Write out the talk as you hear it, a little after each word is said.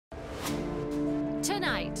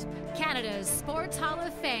Tonight, Canada's Sports Hall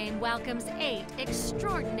of Fame welcomes 8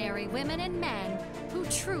 extraordinary women and men who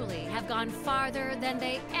truly have gone farther than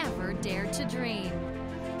they ever dared to dream.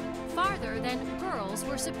 Farther than girls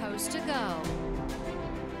were supposed to go.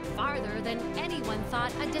 Farther than anyone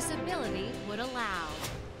thought a disability would allow.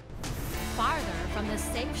 Farther from the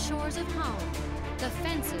safe shores of home, the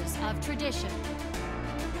fences of tradition,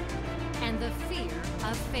 and the fear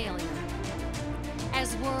of failure.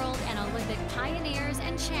 As world and Olympic pioneers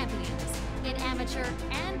and champions in amateur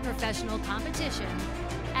and professional competition,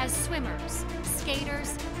 as swimmers,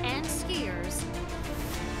 skaters, and skiers,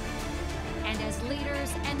 and as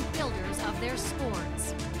leaders and builders of their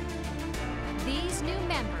sports. These new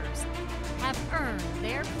members have earned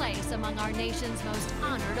their place among our nation's most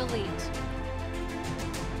honored elite.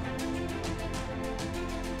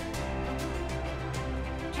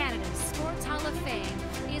 Canada's Sports Hall of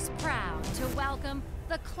Fame is proud to welcome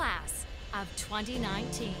the class of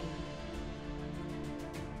 2019.